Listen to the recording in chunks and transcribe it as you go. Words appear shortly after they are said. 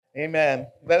Amen.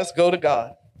 Let us go to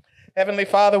God. Heavenly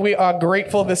Father, we are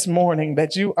grateful this morning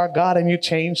that you are God and you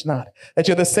change not, that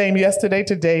you're the same yesterday,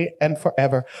 today, and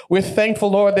forever. We're thankful,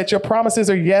 Lord, that your promises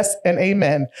are yes and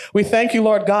amen. We thank you,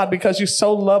 Lord God, because you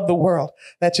so love the world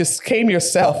that you came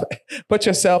yourself, put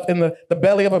yourself in the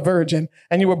belly of a virgin,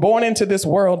 and you were born into this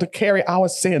world to carry our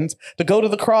sins, to go to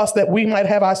the cross that we might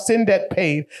have our sin debt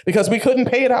paid because we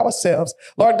couldn't pay it ourselves.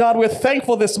 Lord God, we're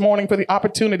thankful this morning for the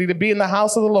opportunity to be in the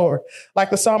house of the Lord. Like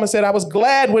the psalmist said, I was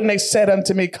glad when they said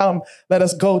unto me, come, let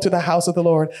us go to the house of the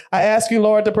Lord. I ask you,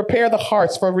 Lord, to prepare the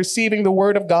hearts for receiving the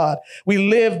word of God. We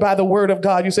live by the word of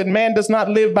God. You said man does not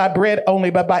live by bread only,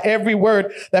 but by every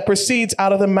word that proceeds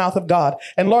out of the mouth of God.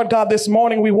 And Lord God, this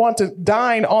morning we want to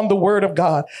dine on the word of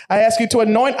God. I ask you to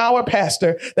anoint our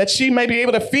pastor that she may be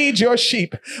able to feed your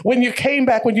sheep. When you came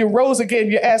back, when you rose again,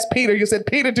 you asked Peter, you said,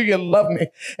 Peter, do you love me?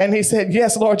 And he said,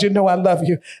 yes, Lord, you know I love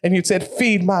you. And you said,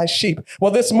 feed my sheep.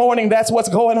 Well, this morning, that's what's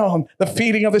going on, the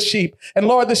feeding of the sheep. And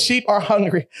Lord, the sheep are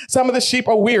hungry. Some of the sheep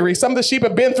are weary. Some of the sheep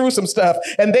have been through some stuff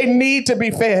and they need to be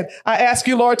fed. I ask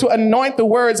you, Lord, to anoint the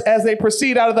words as they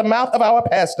proceed out of the mouth of our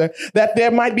pastor, that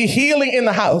there might be healing in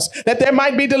the house, that there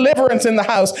might be deliverance in the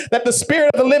house, that the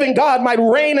Spirit of the living God might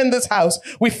reign in this house.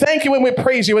 We thank you and we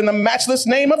praise you in the matchless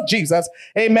name of Jesus.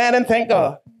 Amen and thank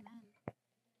God.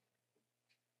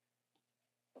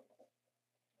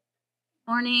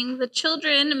 Morning. The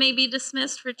children may be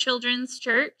dismissed for Children's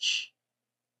Church.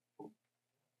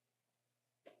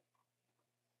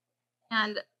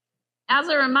 And as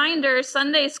a reminder,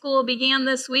 Sunday school began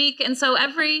this week, and so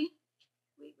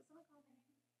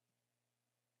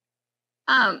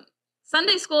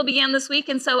Sunday school began this week,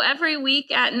 and so every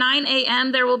week at 9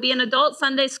 a.m. there will be an adult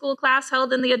Sunday school class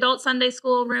held in the adult Sunday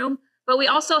school room, but we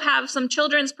also have some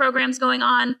children's programs going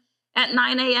on at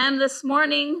 9 a.m. This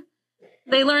morning,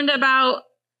 they learned about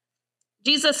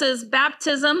Jesus's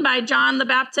baptism by John the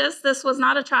Baptist. This was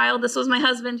not a child, this was my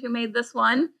husband who made this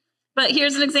one. But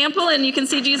here's an example, and you can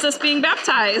see Jesus being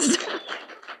baptized.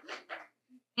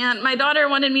 And my daughter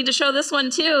wanted me to show this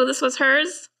one too. This was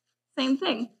hers. Same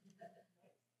thing.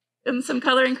 And some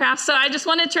coloring crafts. So I just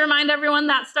wanted to remind everyone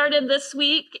that started this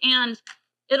week, and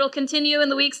it'll continue in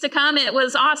the weeks to come. It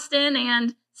was Austin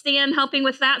and Stan helping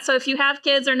with that. So if you have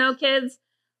kids or no kids,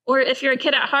 or if you're a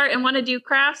kid at heart and want to do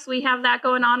crafts, we have that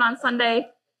going on Sunday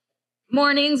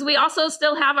mornings. We also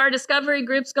still have our discovery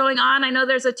groups going on. I know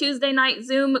there's a Tuesday night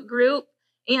Zoom group,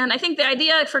 and I think the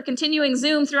idea for continuing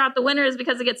Zoom throughout the winter is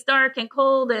because it gets dark and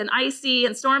cold and icy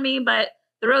and stormy, but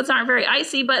the roads aren't very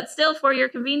icy, but still for your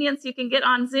convenience, you can get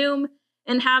on Zoom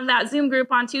and have that Zoom group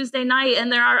on Tuesday night.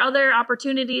 And there are other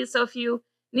opportunities. So if you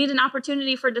need an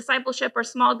opportunity for discipleship or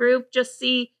small group, just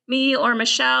see me or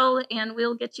Michelle and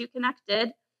we'll get you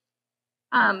connected.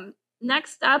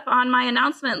 Next up on my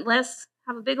announcement list,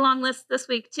 have a big long list this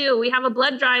week too. We have a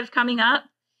blood drive coming up,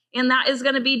 and that is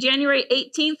going to be January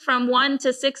 18th from 1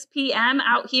 to 6 p.m.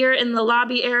 out here in the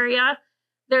lobby area.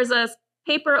 There's a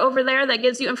paper over there that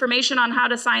gives you information on how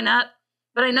to sign up.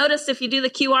 But I noticed if you do the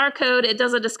QR code, it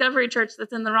does a Discovery Church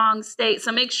that's in the wrong state.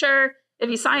 So make sure if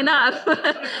you sign up,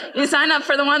 you sign up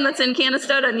for the one that's in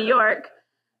Canastota, New York.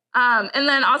 And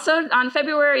then also on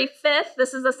February 5th,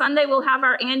 this is a Sunday, we'll have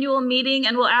our annual meeting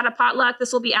and we'll add a potluck.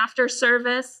 This will be after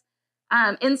service.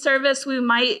 In service, we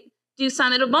might do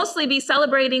it'll mostly be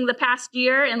celebrating the past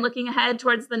year and looking ahead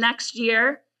towards the next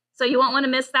year. So you won't want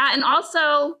to miss that. And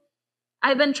also,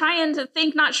 I've been trying to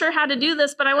think, not sure how to do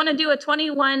this, but I want to do a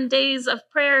 21 days of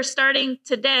prayer starting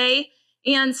today.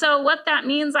 And so what that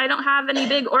means, I don't have any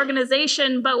big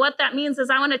organization, but what that means is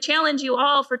I want to challenge you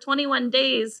all for 21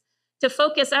 days to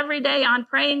focus every day on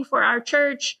praying for our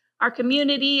church, our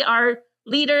community, our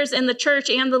leaders in the church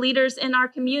and the leaders in our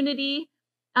community.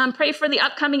 Pray for the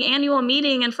upcoming annual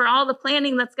meeting and for all the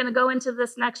planning that's going to go into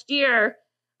this next year.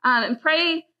 And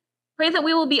pray that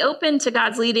we will be open to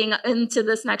God's leading into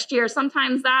this next year.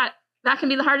 Sometimes that can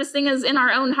be the hardest thing is in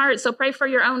our own heart. So pray for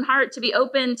your own heart to be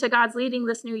open to God's leading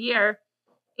this new year.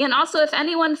 And also, if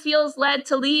anyone feels led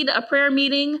to lead a prayer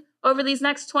meeting over these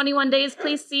next 21 days,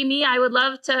 please see me. I would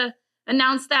love to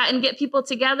announce that and get people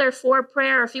together for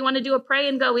prayer. If you want to do a pray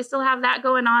and go, we still have that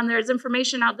going on. There's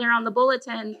information out there on the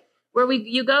bulletin where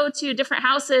you go to different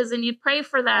houses and you pray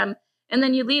for them. And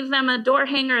then you leave them a door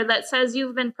hanger that says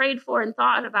you've been prayed for and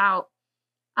thought about.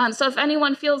 So if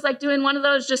anyone feels like doing one of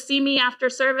those, just see me after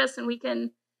service and we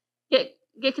can get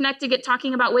connected, get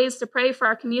talking about ways to pray for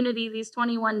our community these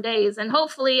 21 days. And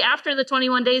hopefully after the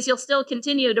 21 days, you'll still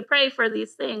continue to pray for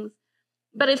these things.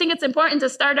 But I think it's important to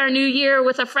start our new year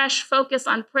with a fresh focus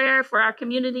on prayer for our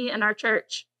community and our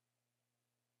church.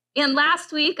 And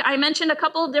last week, I mentioned a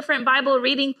couple of different Bible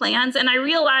reading plans, and I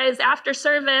realized after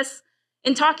service,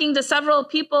 in talking to several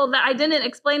people that I didn't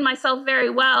explain myself very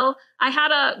well. I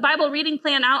had a Bible reading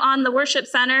plan out on the worship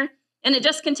center, and it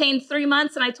just contained 3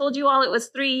 months, and I told you all it was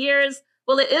 3 years.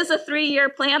 Well, it is a 3-year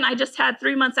plan. I just had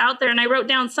 3 months out there, and I wrote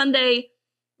down Sunday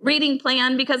reading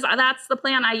plan because that's the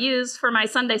plan I use for my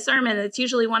Sunday sermon. It's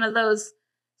usually one of those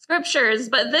scriptures.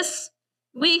 But this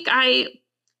week, I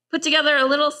put together a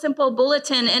little simple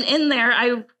bulletin, and in there,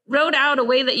 I wrote out a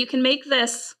way that you can make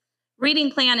this reading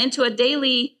plan into a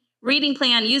daily reading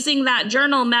plan using that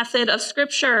journal method of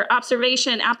scripture,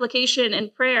 observation, application,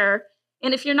 and prayer.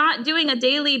 And if you're not doing a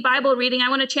daily Bible reading, I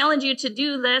want to challenge you to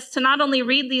do this, to not only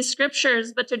read these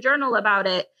scriptures, but to journal about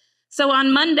it. So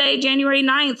on Monday, January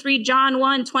 9th, read John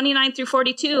 1, 29 through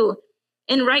 42,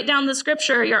 and write down the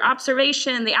scripture, your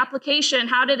observation, the application,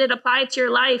 how did it apply to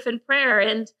your life and prayer,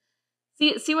 and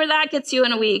see where that gets you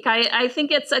in a week. I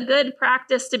think it's a good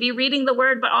practice to be reading the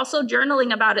word, but also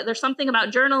journaling about it. There's something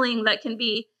about journaling that can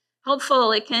be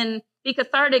helpful. It can be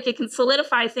cathartic. It can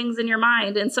solidify things in your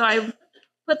mind. And so I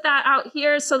put that out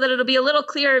here so that it'll be a little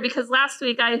clearer, because last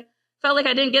week I felt like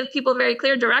I didn't give people very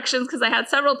clear directions because I had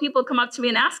several people come up to me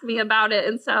and ask me about it.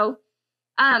 And so,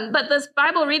 but this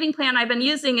Bible reading plan I've been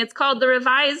using, it's called the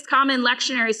Revised Common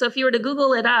Lectionary. So if you were to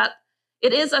Google it up,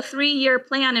 it is a 3-year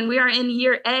plan, and we are in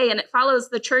year A, and it follows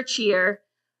the church year.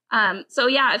 So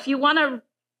yeah, if you want to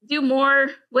do more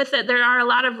with it, there are a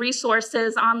lot of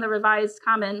resources on the Revised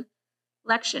Common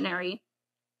Lectionary.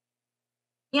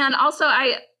 And also,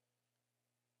 I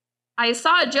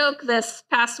saw a joke this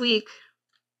past week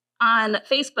on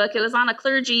Facebook. It was on a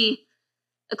clergy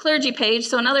page.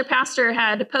 So another pastor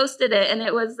had posted it, and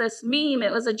it was this meme.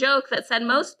 It was a joke that said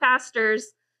most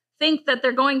pastors think that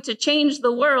they're going to change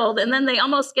the world, and then they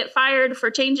almost get fired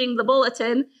for changing the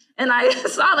bulletin. And I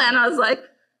saw that, and I was like,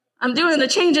 I'm doing the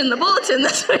change in the bulletin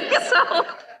this week. So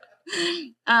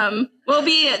we'll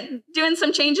be doing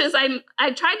some changes.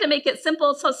 I tried to make it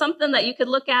simple, so something that you could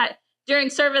look at during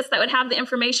service that would have the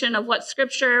information of what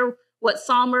scripture, what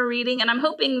psalm we're reading. And I'm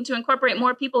hoping to incorporate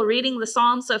more people reading the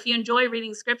psalms. So if you enjoy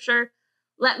reading scripture,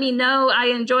 let me know. I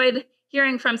enjoyed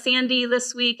hearing from Sandy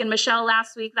this week and Michelle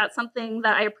last week. That's something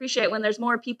that I appreciate when there's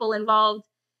more people involved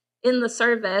in the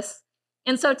service.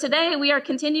 And so today we are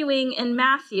continuing in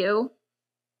Matthew.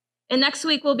 And next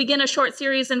week we'll begin a short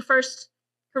series in 1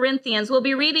 Corinthians. We'll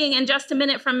be reading in just a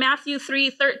minute from Matthew 3,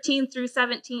 13 through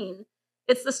 17.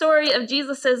 It's the story of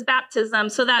Jesus's baptism.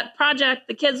 So that project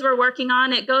the kids were working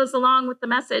on, it goes along with the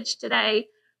message today.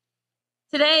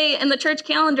 Today in the church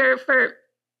calendar, for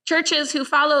churches who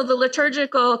follow the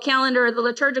liturgical calendar, the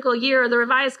liturgical year, the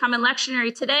Revised Common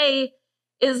Lectionary, today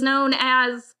is known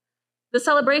as the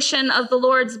celebration of the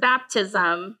Lord's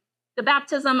baptism, the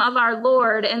baptism of our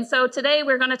Lord. And so today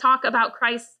we're going to talk about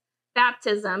Christ's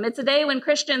baptism. It's a day when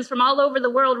Christians from all over the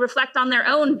world reflect on their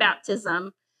own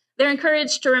baptism. They're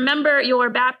encouraged to remember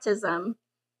your baptism.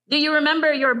 Do you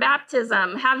remember your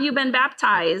baptism? Have you been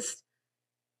baptized?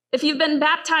 If you've been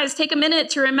baptized, take a minute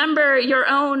to remember your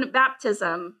own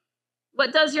baptism.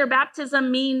 What does your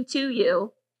baptism mean to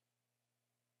you?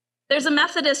 There's a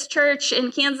Methodist church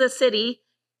in Kansas City.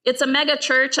 It's a mega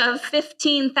church of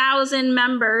 15,000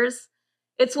 members.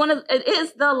 It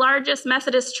is the largest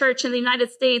Methodist church in the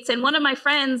United States. And one of my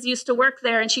friends used to work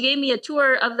there, and she gave me a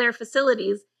tour of their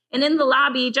facilities. And in the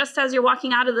lobby, just as you're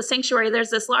walking out of the sanctuary,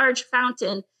 there's this large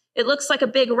fountain. It looks like a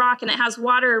big rock, and it has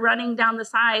water running down the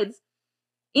sides.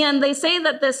 And they say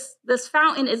that this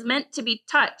fountain is meant to be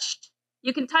touched.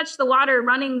 You can touch the water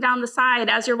running down the side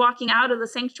as you're walking out of the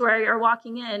sanctuary or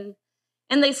walking in.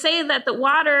 And they say that the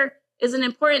water is an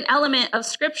important element of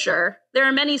Scripture. There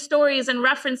are many stories and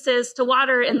references to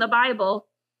water in the Bible.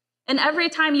 And every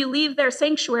time you leave their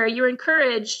sanctuary, you're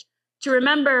encouraged to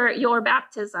remember your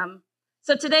baptism.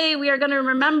 So today we are going to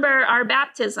remember our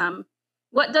baptism.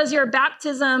 What does your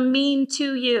baptism mean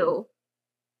to you?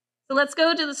 So let's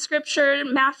go to the scripture,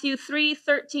 Matthew 3,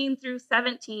 13 through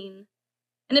 17.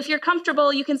 And if you're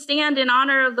comfortable, you can stand in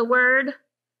honor of the word.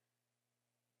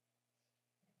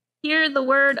 Hear the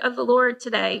word of the Lord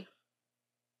today.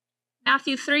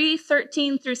 Matthew 3,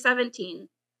 13 through 17.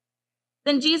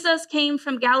 Then Jesus came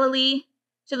from Galilee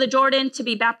to the Jordan to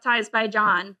be baptized by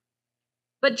John.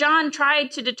 But John tried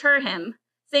to deter him,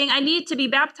 saying, I need to be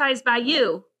baptized by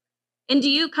you, and do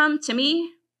you come to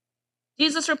me?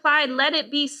 Jesus replied, let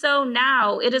it be so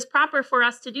now. It is proper for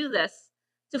us to do this,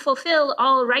 to fulfill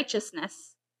all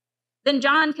righteousness. Then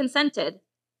John consented.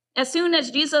 As soon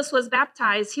as Jesus was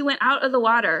baptized, he went out of the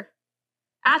water.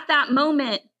 At that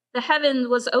moment, the heaven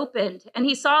was opened, and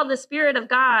he saw the Spirit of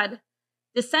God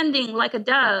descending like a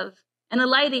dove and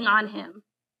alighting on him.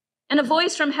 And a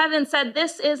voice from heaven said,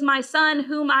 this is my Son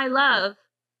whom I love.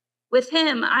 With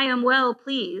him I am well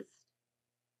pleased.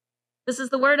 This is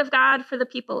the word of God for the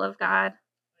people of God.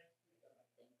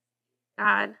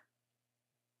 God.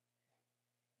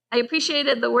 I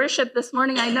appreciated the worship this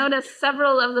morning. I noticed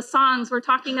several of the songs were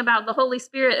talking about the Holy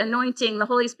Spirit anointing, the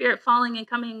Holy Spirit falling and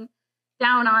coming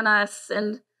down on us.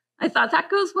 And I thought that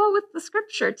goes well with the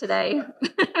scripture today.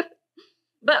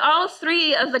 But all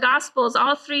three of the Gospels,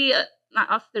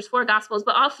 there's 4 Gospels,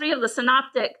 but all 3 of the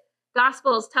synoptic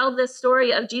Gospels tell this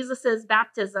story of Jesus's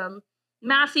baptism.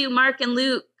 Matthew, Mark, and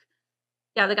Luke.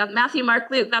 Yeah, they got Matthew, Mark,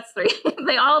 Luke, that's 3.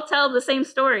 They all tell the same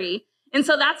story. And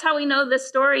so that's how we know this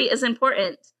story is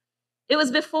important. It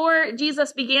was before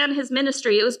Jesus began his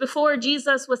ministry. It was before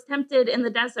Jesus was tempted in the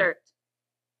desert.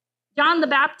 John the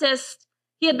Baptist,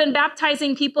 he had been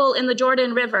baptizing people in the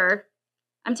Jordan River.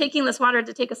 I'm taking this water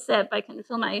to take a sip. I can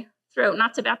fill my throat,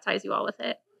 not to baptize you all with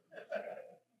it.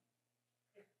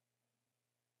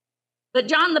 But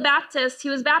John the Baptist, he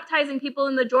was baptizing people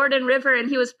in the Jordan River, and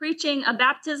he was preaching a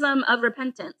baptism of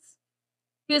repentance.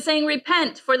 He was saying,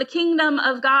 repent, for the kingdom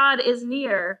of God is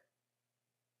near.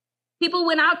 People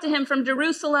went out to him from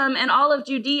Jerusalem and all of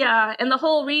Judea and the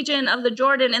whole region of the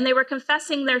Jordan, and they were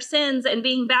confessing their sins and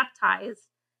being baptized.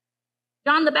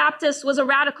 John the Baptist was a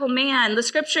radical man. The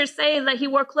scriptures say that he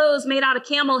wore clothes made out of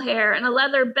camel hair and a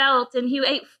leather belt, and he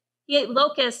ate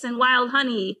locusts and wild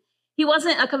honey. He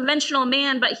wasn't a conventional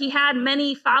man, but he had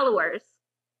many followers.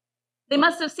 They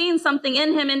must have seen something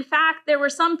in him. In fact, there were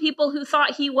some people who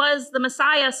thought he was the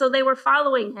Messiah, so they were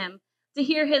following him to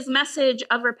hear his message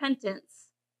of repentance.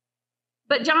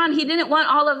 But John, he didn't want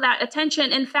all of that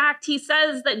attention. In fact, he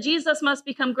says that Jesus must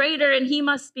become greater and he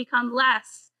must become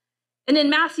less. And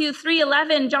in Matthew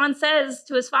 3:11, John says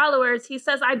to his followers, he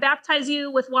says, I baptize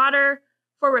you with water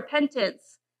for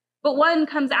repentance. But one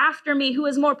comes after me who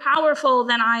is more powerful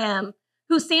than I am,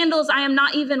 whose sandals I am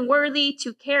not even worthy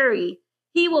to carry.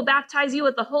 He will baptize you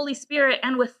with the Holy Spirit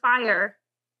and with fire.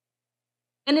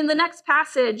 And in the next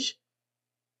passage,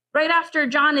 right after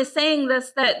John is saying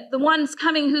this, that the one's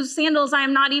coming whose sandals I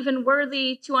am not even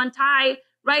worthy to untie,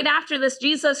 right after this,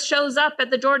 Jesus shows up at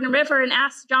the Jordan River and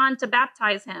asks John to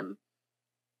baptize him.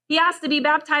 He asked to be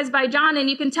baptized by John, and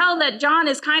you can tell that John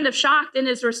is kind of shocked in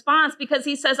his response because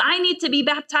he says, I need to be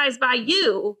baptized by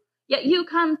you, yet you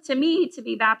come to me to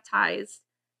be baptized.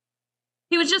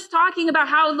 He was just talking about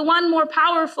how the one more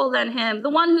powerful than him, the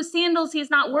one whose sandals he's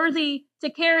not worthy to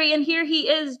carry, and here he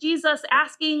is, Jesus,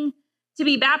 asking to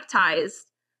be baptized.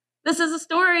 This is a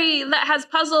story that has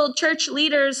puzzled church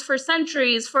leaders for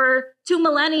centuries, for 2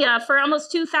 millennia, for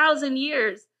almost 2,000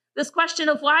 years. This question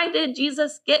of why did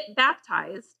Jesus get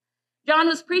baptized? John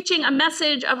was preaching a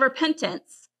message of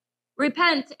repentance.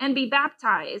 Repent and be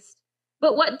baptized.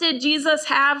 But what did Jesus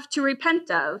have to repent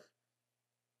of?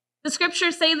 The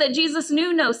scriptures say that Jesus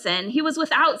knew no sin. He was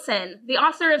without sin. The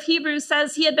author of Hebrews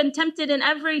says he had been tempted in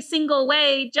every single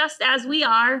way, just as we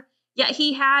are, yet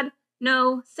he had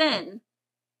no sin.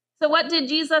 So what did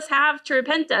Jesus have to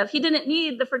repent of? He didn't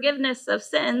need the forgiveness of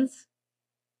sins.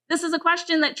 This is a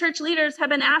question that church leaders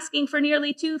have been asking for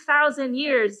nearly 2,000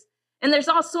 years. And there's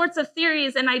all sorts of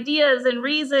theories and ideas and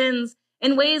reasons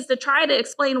and ways to try to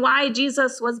explain why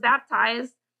Jesus was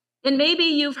baptized. And maybe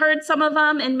you've heard some of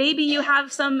them, and maybe you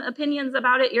have some opinions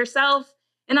about it yourself.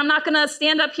 And I'm not going to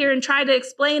stand up here and try to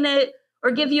explain it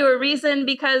or give you a reason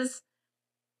because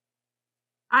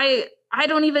I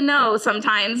don't even know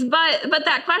sometimes. But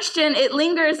that question, it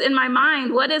lingers in my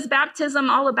mind. What is baptism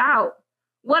all about?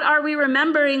 What are we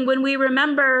remembering when we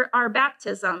remember our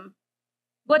baptism?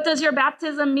 What does your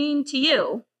baptism mean to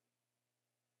you?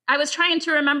 I was trying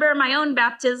to remember my own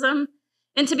baptism,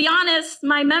 and to be honest,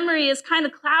 my memory is kind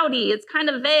of cloudy. It's kind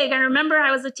of vague. I remember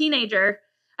I was a teenager.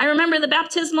 I remember the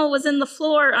baptismal was in the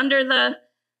floor under the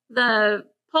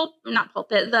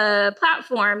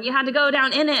platform. You had to go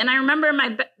down in it, and I remember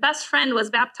my best friend was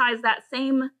baptized that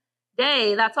same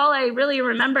day. That's all I really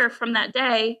remember from that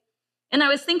day. And I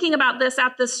was thinking about this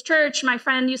at this church my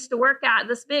friend used to work at,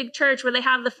 this big church where they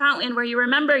have the fountain where you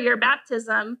remember your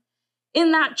baptism.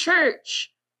 In that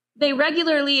church, they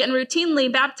regularly and routinely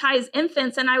baptize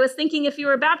infants. And I was thinking, if you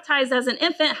were baptized as an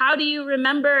infant, how do you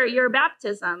remember your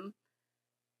baptism?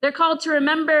 They're called to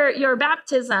remember your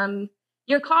baptism.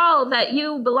 You're called that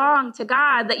you belong to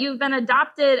God, that you've been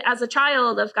adopted as a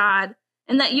child of God,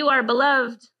 and that you are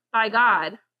beloved by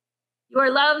God. You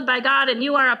are loved by God, and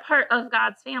you are a part of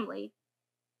God's family.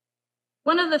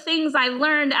 One of the things I've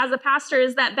learned as a pastor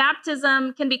is that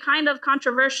baptism can be kind of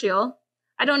controversial.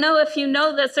 I don't know if you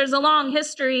know this. There's a long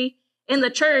history in the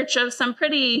church of some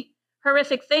pretty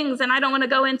horrific things, and I don't want to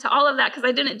go into all of that because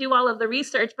I didn't do all of the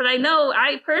research, but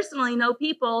I personally know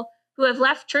people who have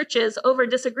left churches over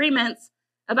disagreements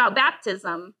about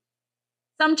baptism.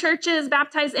 Some churches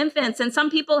baptize infants, and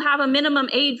some people have a minimum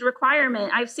age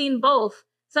requirement. I've seen both.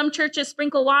 Some churches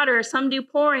sprinkle water, some do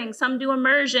pouring, some do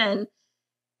immersion.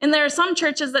 And there are some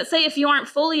churches that say if you aren't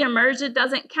fully immersed, it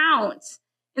doesn't count.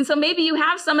 And so maybe you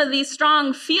have some of these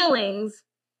strong feelings.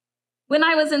 When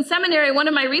I was in seminary, one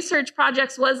of my research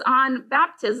projects was on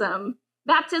baptism.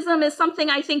 Baptism is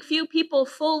something I think few people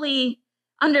fully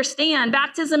understand.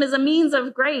 Baptism is a means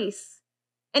of grace.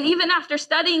 And even after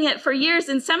studying it for years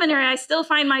in seminary, I still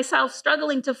find myself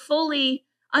struggling to fully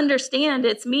understand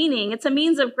its meaning. It's a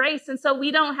means of grace, and so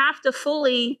we don't have to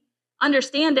fully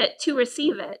understand it to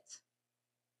receive it.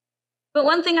 But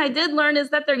one thing I did learn is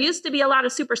that there used to be a lot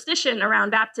of superstition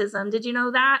around baptism. Did you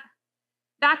know that?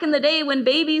 Back in the day when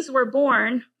babies were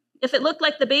born, if it looked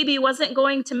like the baby wasn't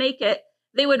going to make it,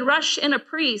 they would rush in a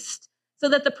priest so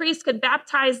that the priest could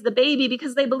baptize the baby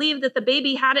because they believed that the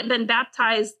baby hadn't been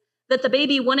baptized, that the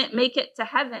baby wouldn't make it to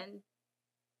heaven.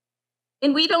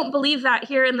 And we don't believe that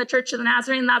here in the Church of the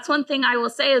Nazarene. That's one thing I will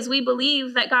say is we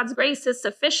believe that God's grace is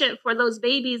sufficient for those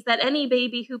babies, that any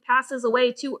baby who passes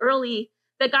away too early,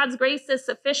 that God's grace is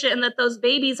sufficient and that those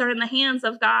babies are in the hands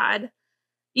of God.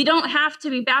 You don't have to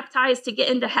be baptized to get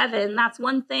into heaven. That's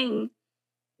one thing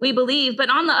we believe. But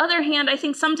on the other hand, I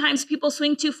think sometimes people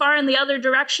swing too far in the other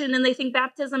direction and they think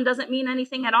baptism doesn't mean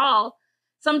anything at all.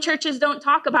 Some churches don't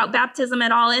talk about baptism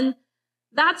at all. And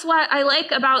that's what I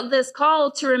like about this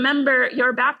call to remember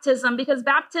your baptism, because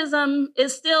baptism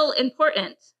is still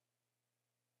important.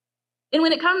 And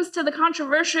when it comes to the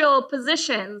controversial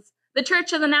positions, the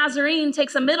Church of the Nazarene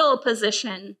takes a middle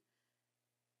position.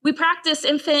 We practice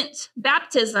infant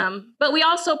baptism, but we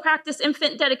also practice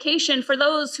infant dedication for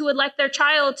those who would like their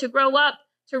child to grow up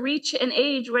to reach an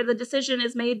age where the decision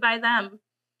is made by them.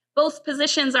 Both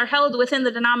positions are held within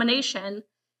the denomination.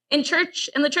 The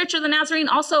Church of the Nazarene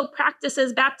also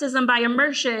practices baptism by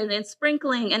immersion and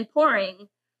sprinkling and pouring.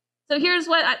 So here's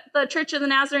what the Church of the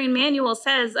Nazarene manual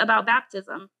says about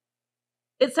baptism.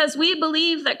 It says, we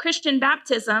believe that Christian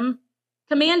baptism,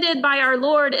 commanded by our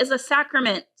Lord, is a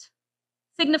sacrament,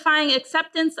 signifying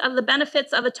acceptance of the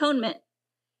benefits of atonement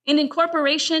and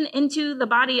incorporation into the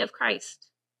body of Christ.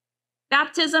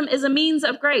 Baptism is a means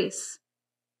of grace,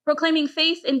 proclaiming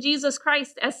faith in Jesus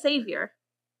Christ as Savior.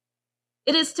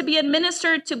 It is to be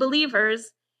administered to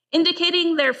believers,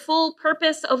 indicating their full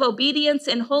purpose of obedience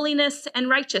in holiness and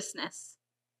righteousness.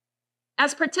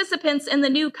 As participants in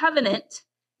the new covenant,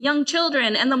 young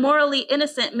children and the morally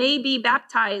innocent may be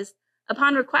baptized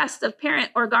upon request of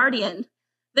parent or guardian.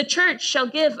 The church shall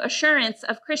give assurance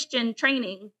of Christian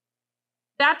training.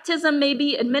 Baptism may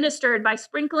be administered by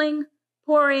sprinkling,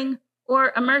 pouring,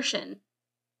 or immersion.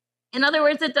 In other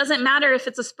words, it doesn't matter if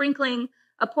it's a sprinkling,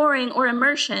 a pouring, or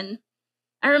immersion.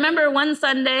 I remember one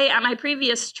Sunday at my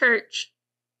previous church,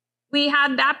 we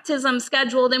had baptism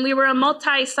scheduled, and we were a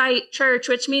multi-site church,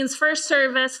 which means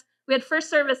we had first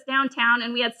service downtown,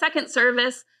 and we had second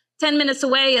service 10 minutes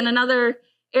away in another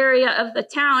area of the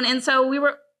town. And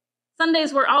so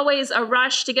Sundays were always a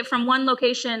rush to get from one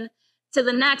location to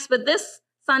the next, but this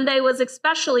Sunday was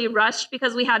especially rushed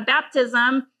because we had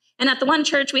baptism, and at the one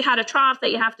church we had a trough that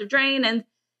you have to drain, and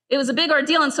it was a big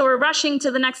ordeal. And so we're rushing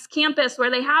to the next campus where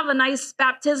they have a nice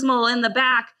baptismal in the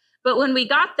back. But when we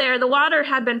got there, the water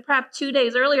had been prepped 2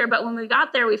 days earlier, but when we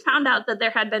got there, we found out that there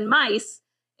had been mice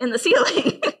in the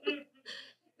ceiling.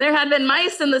 There had been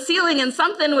mice in the ceiling and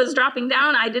something was dropping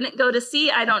down. I didn't go to see.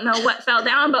 I don't know what fell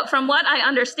down, but from what I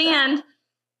understand,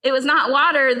 it was not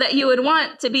water that you would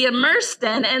want to be immersed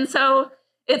in. And so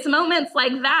it's moments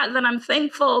like that that I'm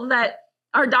thankful that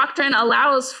our doctrine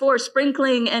allows for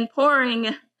sprinkling and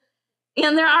pouring.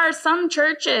 And there are some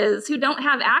churches who don't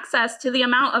have access to the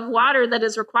amount of water that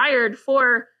is required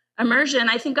for immersion.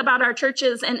 I think about our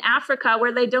churches in Africa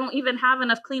where they don't even have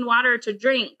enough clean water to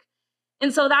drink.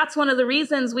 And so that's one of the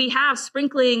reasons we have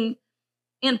sprinkling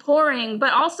and pouring.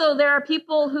 But also there are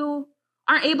people who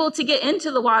aren't able to get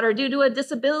into the water due to a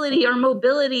disability or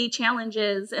mobility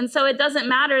challenges. And so it doesn't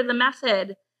matter the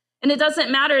method, and it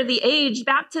doesn't matter the age.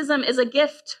 Baptism is a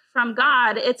gift from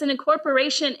God. It's an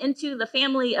incorporation into the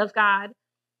family of God.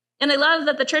 And I love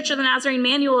that the Church of the Nazarene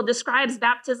Manual describes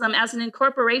baptism as an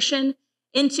incorporation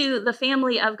into the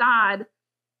family of God.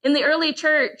 In the early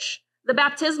church, the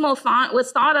baptismal font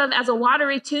was thought of as a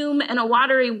watery tomb and a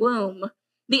watery womb.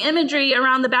 The imagery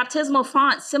around the baptismal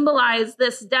font symbolized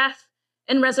this death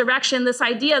and resurrection, this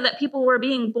idea that people were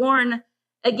being born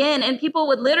again. And people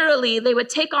would they would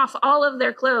take off all of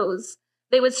their clothes.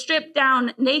 They would strip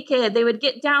down naked. They would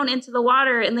get down into the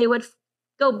water and they would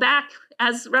go back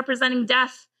as representing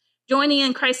death, joining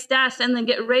in Christ's death, and then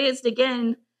get raised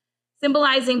again,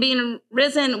 symbolizing being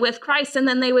risen with Christ. And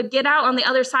then they would get out on the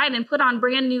other side and put on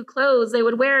brand new clothes. They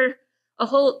would wear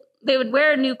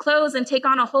new clothes and take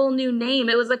on a whole new name.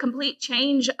 It was a complete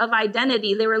change of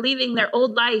identity. They were leaving their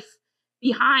old life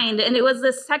behind. And it was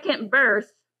the second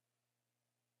birth.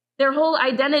 Their whole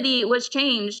identity was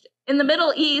changed. In the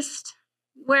Middle East,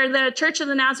 where the Church of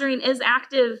the Nazarene is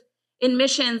active in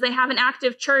missions, they have an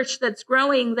active church that's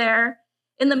growing there.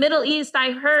 In the Middle East,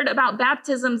 I heard about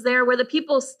baptisms there where the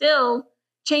people still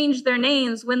change their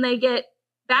names when they get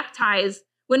baptized.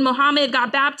 When Muhammad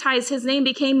got baptized, his name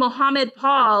became Muhammad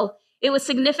Paul. It was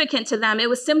significant to them. It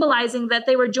was symbolizing that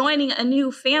they were joining a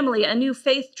new family, a new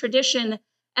faith tradition.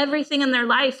 Everything in their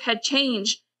life had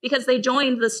changed because they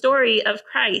joined the story of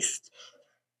Christ.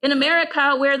 In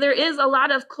America, where there is a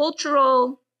lot of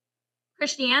cultural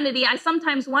Christianity, I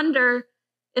sometimes wonder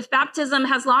if baptism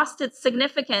has lost its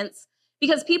significance,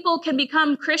 because people can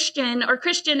become Christian or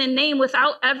Christian in name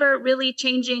without ever really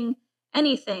changing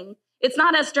anything. It's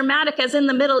not as dramatic as in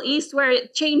the Middle East, where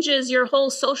it changes your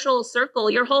whole social circle,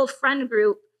 your whole friend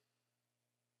group.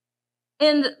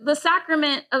 In the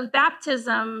sacrament of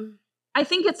baptism, I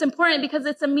think it's important because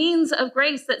it's a means of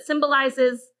grace that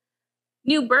symbolizes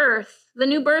new birth, the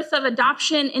new birth of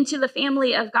adoption into the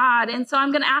family of God. And so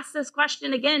I'm going to ask this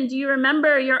question again. Do you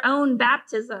remember your own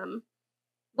baptism?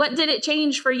 What did it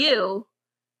change for you?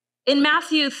 In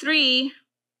Matthew 3,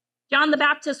 John the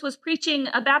Baptist was preaching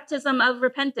a baptism of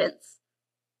repentance.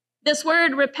 This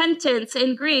word repentance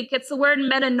in Greek, it's the word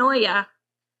metanoia.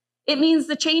 It means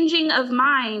the changing of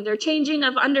mind or changing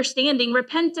of understanding.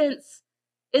 Repentance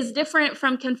is different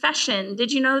from confession.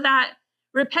 Did you know that?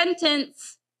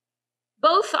 Repentance,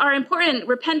 both are important,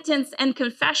 repentance and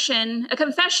confession. A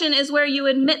confession is where you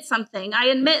admit something. I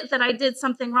admit that I did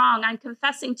something wrong. I'm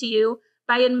confessing to you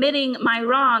by admitting my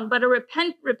wrong. But a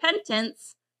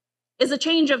repentance is a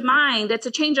change of mind. It's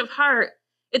a change of heart.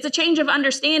 It's a change of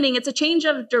understanding. It's a change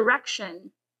of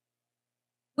direction.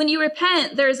 When you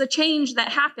repent, there is a change that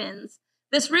happens.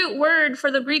 This root word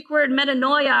for the Greek word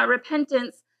metanoia,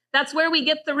 repentance, that's where we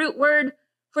get the root word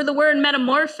for the word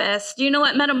metamorphosis. Do you know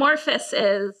what metamorphosis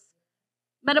is?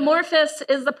 Metamorphosis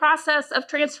is the process of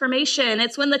transformation.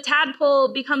 It's when the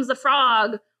tadpole becomes a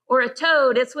frog or a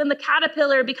toad. It's when the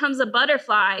caterpillar becomes a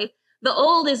butterfly. The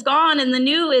old is gone and the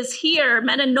new is here.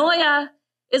 Metanoia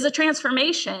is a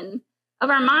transformation of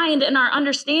our mind and our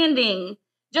understanding.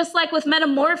 Just like with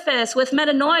metamorphosis, with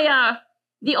metanoia,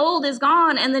 the old is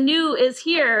gone and the new is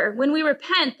here. When we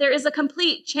repent, there is a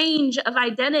complete change of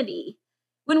identity.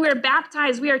 When we're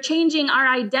baptized, we are changing our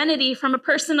identity from a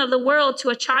person of the world to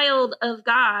a child of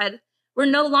God. We're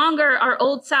no longer our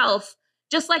old self.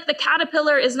 Just like the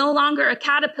caterpillar is no longer a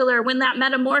caterpillar when that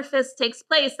metamorphosis takes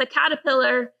place, the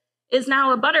caterpillar is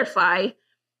now a butterfly.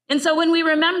 And so when we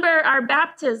remember our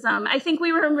baptism, I think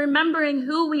we were remembering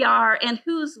who we are and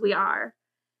whose we are.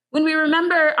 When we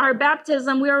remember our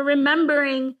baptism, we are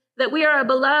remembering that we are a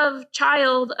beloved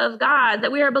child of God,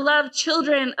 that we are beloved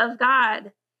children of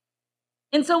God.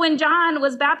 And so when John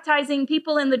was baptizing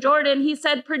people in the Jordan, he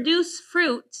said, produce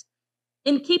fruit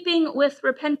in keeping with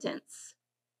repentance.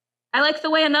 I like the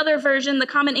way another version, the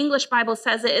Common English Bible,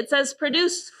 says it. It says,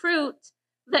 produce fruit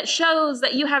that shows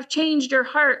that you have changed your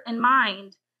heart and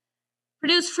mind.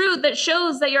 Produce fruit that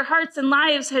shows that your hearts and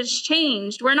lives has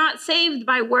changed. We're not saved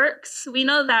by works. We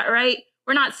know that, right?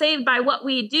 We're not saved by what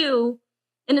we do.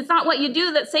 And it's not what you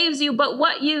do that saves you, but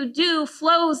what you do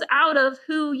flows out of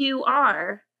who you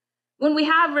are. When we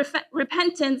have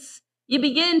repentance, you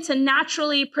begin to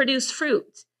naturally produce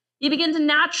fruit. You begin to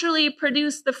naturally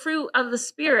produce the fruit of the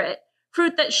Spirit,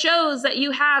 fruit that shows that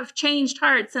you have changed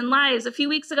hearts and lives. A few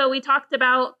weeks ago, we talked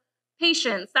about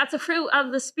patience. That's a fruit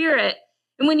of the Spirit.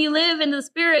 And when you live in the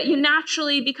Spirit, you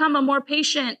naturally become a more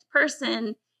patient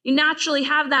person. You naturally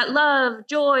have that love,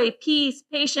 joy, peace,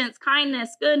 patience,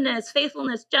 kindness, goodness,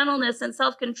 faithfulness, gentleness, and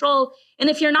self-control. And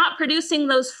if you're not producing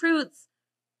those fruits,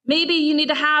 maybe you need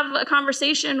to have a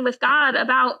conversation with God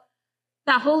about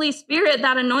that Holy Spirit,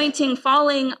 that anointing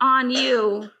falling on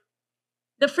you.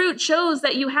 The fruit shows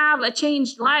that you have a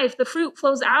changed life. The fruit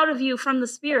flows out of you from the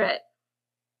Spirit.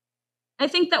 I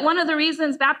think that one of the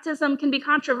reasons baptism can be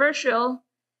controversial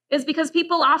is because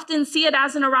people often see it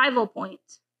as an arrival point.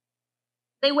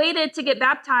 They waited to get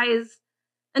baptized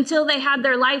until they had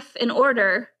their life in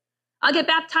order. I'll get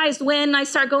baptized when I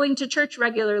start going to church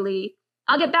regularly.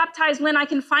 I'll get baptized when I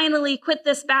can finally quit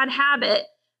this bad habit,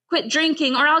 quit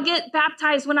drinking, or I'll get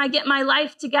baptized when I get my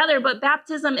life together. But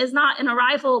baptism is not an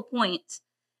arrival point.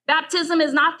 Baptism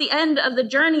is not the end of the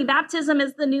journey. Baptism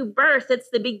is the new birth. It's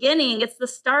the beginning. It's the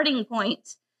starting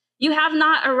point. You have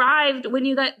not arrived when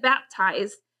you got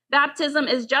baptized. Baptism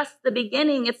is just the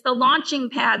beginning. It's the launching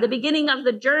pad, the beginning of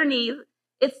the journey.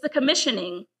 It's the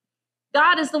commissioning.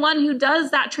 God is the one who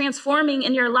does that transforming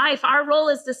in your life. Our role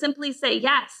is to simply say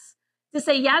yes, to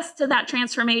say yes to that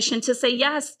transformation, to say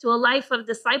yes to a life of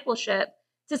discipleship,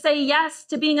 to say yes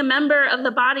to being a member of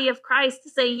the body of Christ, to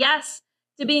say yes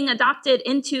to being adopted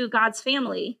into God's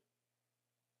family.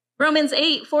 Romans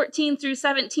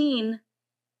 8:14-17,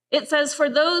 it says, "For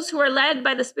those who are led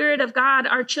by the Spirit of God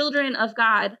are children of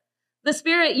God. The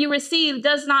Spirit you received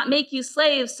does not make you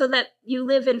slaves so that you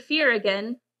live in fear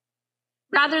again.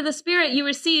 Rather, the Spirit you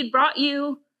received brought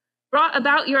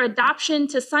about your adoption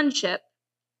to sonship.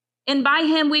 And by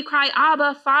him we cry,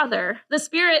 Abba, Father. The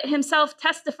Spirit himself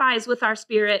testifies with our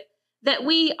spirit that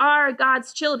we are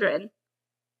God's children.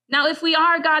 Now, if we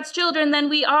are God's children, then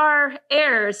we are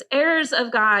heirs, heirs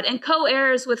of God, and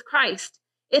co-heirs with Christ,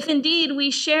 if indeed we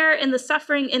share in the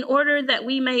suffering in order that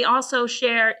we may also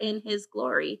share in his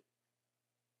glory."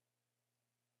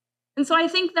 And so I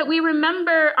think that we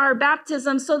remember our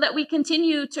baptism so that we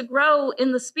continue to grow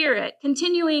in the Spirit,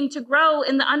 continuing to grow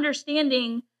in the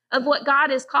understanding of what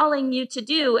God is calling you to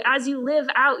do as you live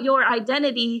out your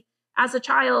identity as a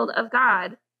child of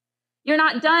God. You're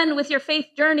not done with your faith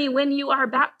journey when you are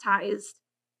baptized.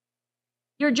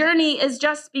 Your journey is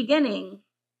just beginning.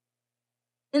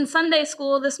 In Sunday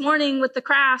school this morning with the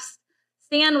crafts,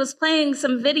 Stan was playing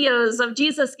some videos of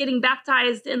Jesus getting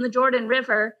baptized in the Jordan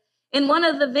River. In one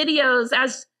of the videos,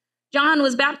 as John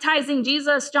was baptizing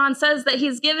Jesus, John says that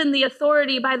he's given the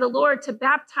authority by the Lord to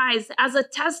baptize as a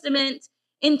testament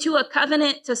into a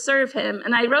covenant to serve him.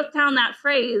 And I wrote down that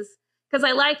phrase because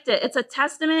I liked it. It's a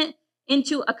testament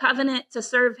into a covenant to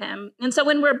serve him. And so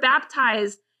when we're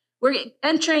baptized, we're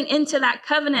entering into that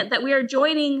covenant that we are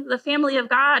joining the family of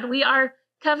God. We are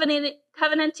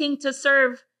covenanting to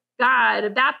serve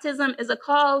God. Baptism is a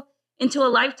call into a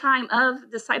lifetime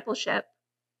of discipleship.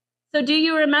 So do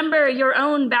you remember your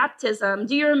own baptism?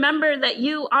 Do you remember that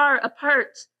you are a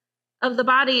part of the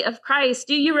body of Christ?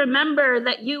 Do you remember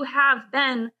that you have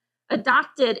been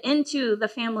adopted into the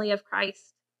family of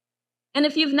Christ? And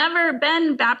if you've never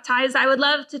been baptized, I would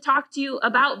love to talk to you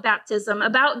about baptism,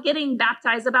 about getting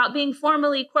baptized, about being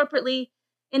formally, corporately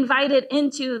invited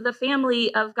into the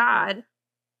family of God.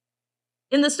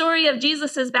 In the story of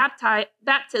Jesus's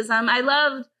baptism, I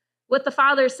loved what the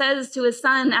Father says to his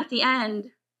Son at the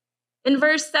end. In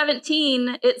verse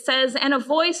 17, it says, "And a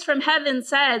voice from heaven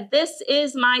said, 'This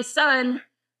is my Son,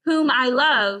 whom I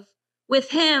love. With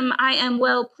him I am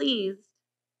well pleased.'"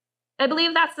 I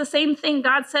believe that's the same thing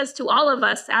God says to all of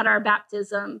us at our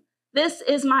baptism. "This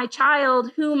is my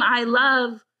child, whom I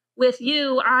love. With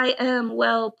you I am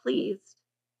well pleased."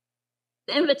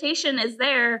 The invitation is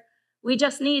there. We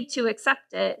just need to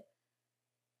accept it.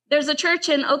 There's a church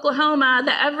in Oklahoma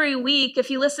that every week, if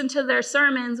you listen to their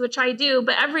sermons, which I do,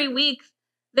 but every week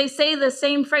they say the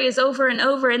same phrase over and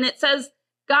over, and it says,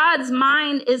 "God's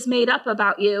mind is made up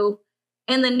about you,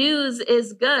 and the news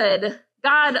is good.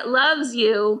 God loves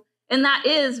you, and that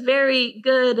is very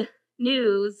good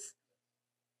news."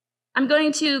 I'm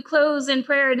going to close in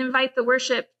prayer and invite the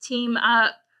worship team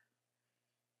up.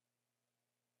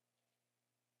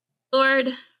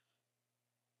 Lord,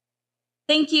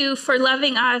 thank you for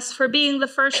loving us, for being the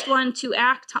first one to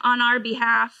act on our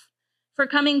behalf, for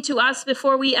coming to us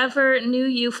before we ever knew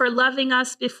you, for loving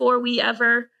us before we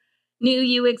ever knew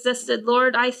you existed.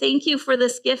 Lord, I thank you for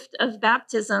this gift of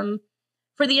baptism,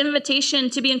 for the invitation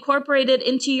to be incorporated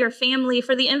into your family,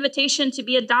 for the invitation to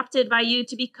be adopted by you,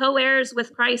 to be co-heirs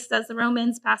with Christ, as the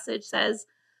Romans passage says.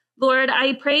 Lord,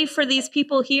 I pray for these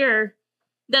people here,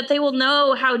 that they will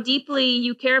know how deeply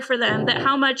you care for them, that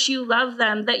how much you love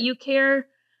them, that you care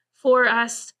for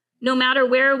us no matter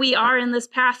where we are in this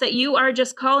path, that you are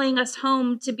just calling us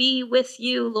home to be with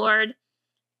you, Lord,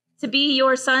 to be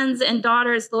your sons and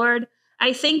daughters, Lord.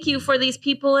 I thank you for these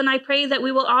people, and I pray that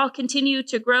we will all continue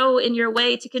to grow in your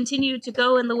way, to continue to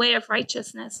go in the way of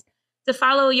righteousness, to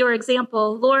follow your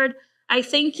example. Lord, I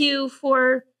thank you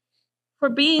for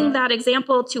being that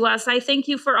example to us. I thank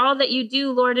you for all that you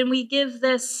do, Lord, and we give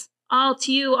this all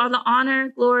to you, all the honor,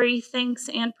 glory, thanks,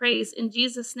 and praise. In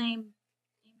Jesus' name,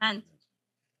 amen.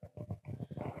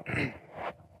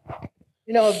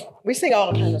 You know, we sing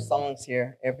all kinds of songs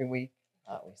here every week.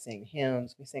 We sing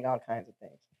hymns, we sing all kinds of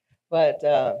things. But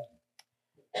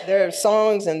there are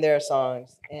songs and there are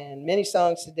songs. And many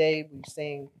songs today we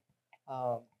sing,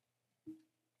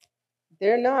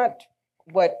 they're not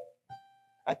what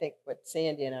I think what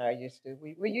Sandy and I are used to.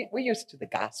 We're used to the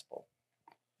gospel.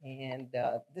 And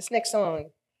this next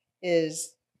song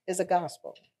is a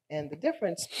gospel. And the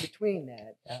difference between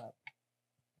that,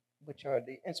 which are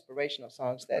the inspirational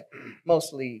songs that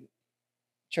mostly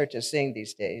churches sing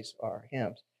these days, or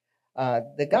hymns.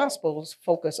 The Gospels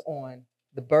focus on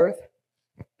the birth,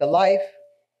 the life,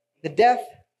 the death,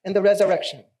 and the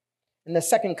resurrection, and the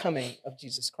second coming of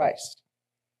Jesus Christ.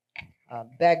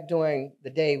 Back during the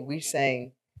day, we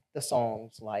sang the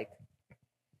songs like,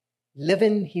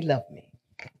 living, he loved me.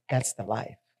 That's the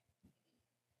life.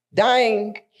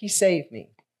 Dying, he saved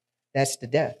me. That's the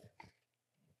death.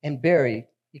 And buried,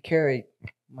 he carried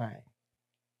my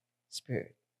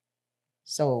spirit.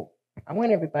 So I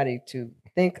want everybody to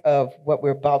think of what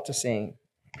we're about to sing.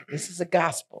 This is a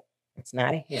gospel. It's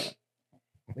not a hymn,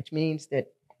 which means that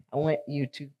I want you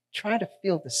to try to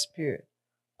feel the spirit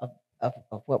of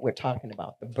what we're talking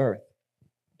about, the birth,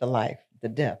 the life, the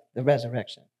death, the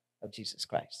resurrection of Jesus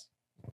Christ.